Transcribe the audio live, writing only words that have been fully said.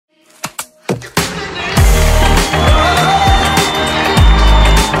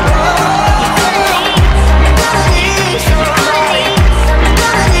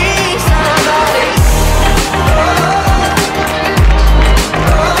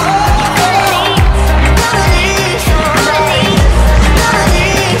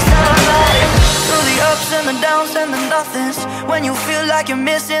like you're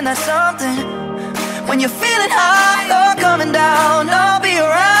missing that something. When you're feeling high or coming down, I'll be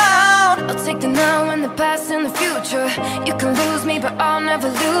around. I'll take the now and the past and the future. You can lose me, but I'll never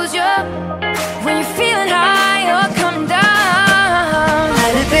lose you. When you're feeling high or coming down,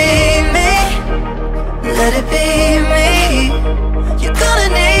 let it be me, let it be me. You're gonna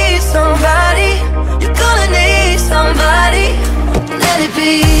need somebody, you're gonna need somebody. Let it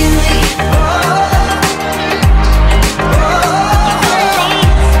be me.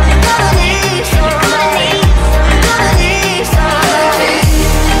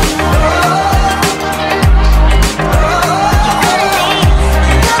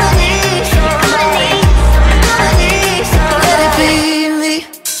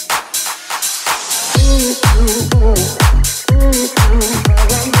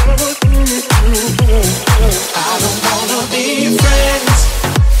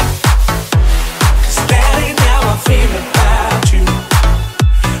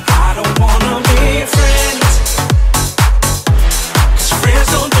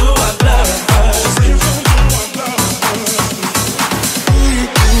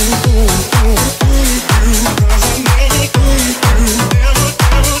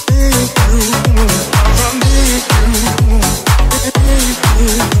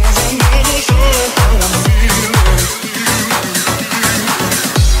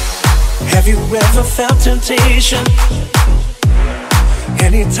 Felt temptation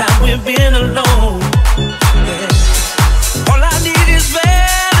anytime we've been alone. Yeah. All I need is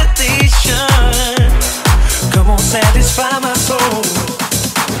validation. Come on, satisfy my soul.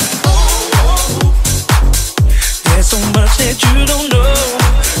 There's so much that you don't know,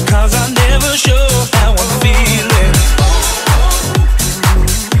 'cause I never show how I'm feeling.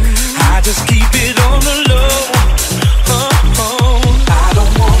 I just keep it on the low. I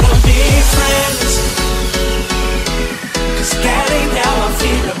don't wanna be friends, 'cause that ain't how I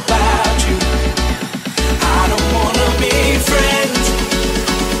feel about you.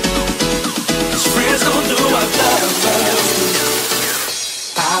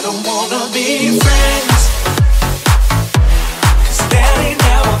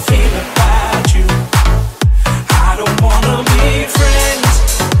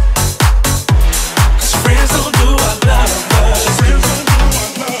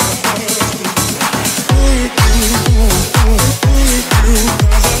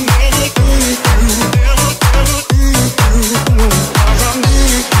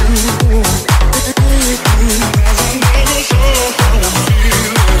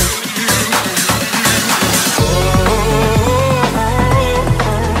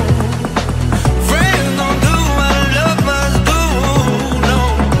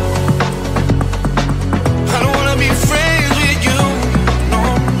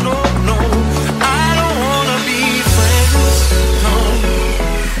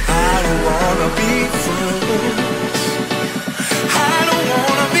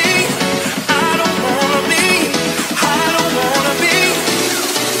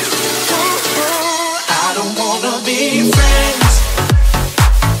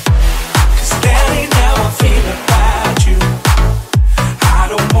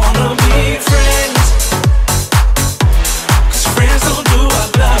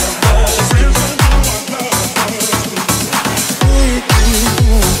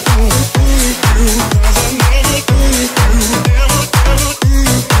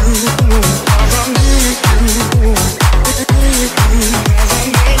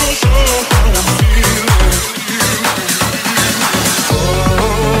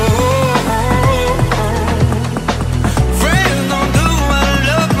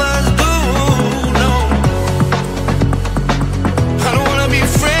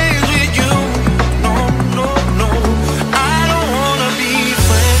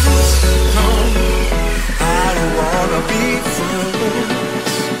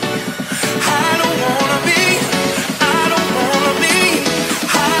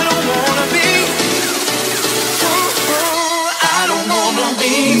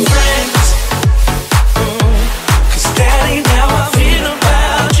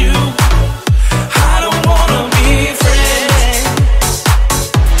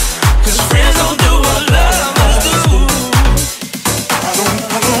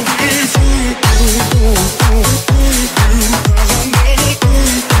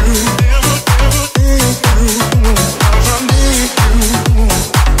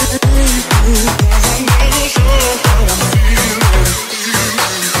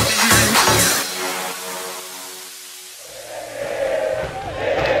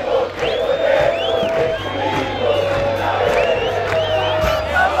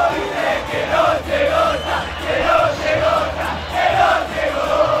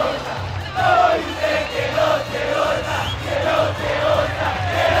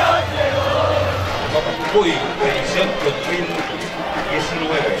 Jujuy, edición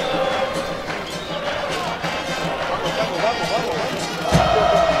 2019.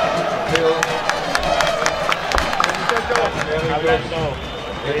 Hablando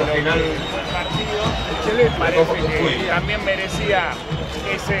de lo que fue el partido, parece que también merecía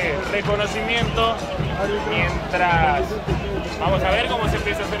ese reconocimiento, mientras vamos a ver cómo se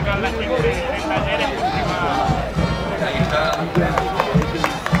empieza a acercar la gente del Talleres. Ahí está.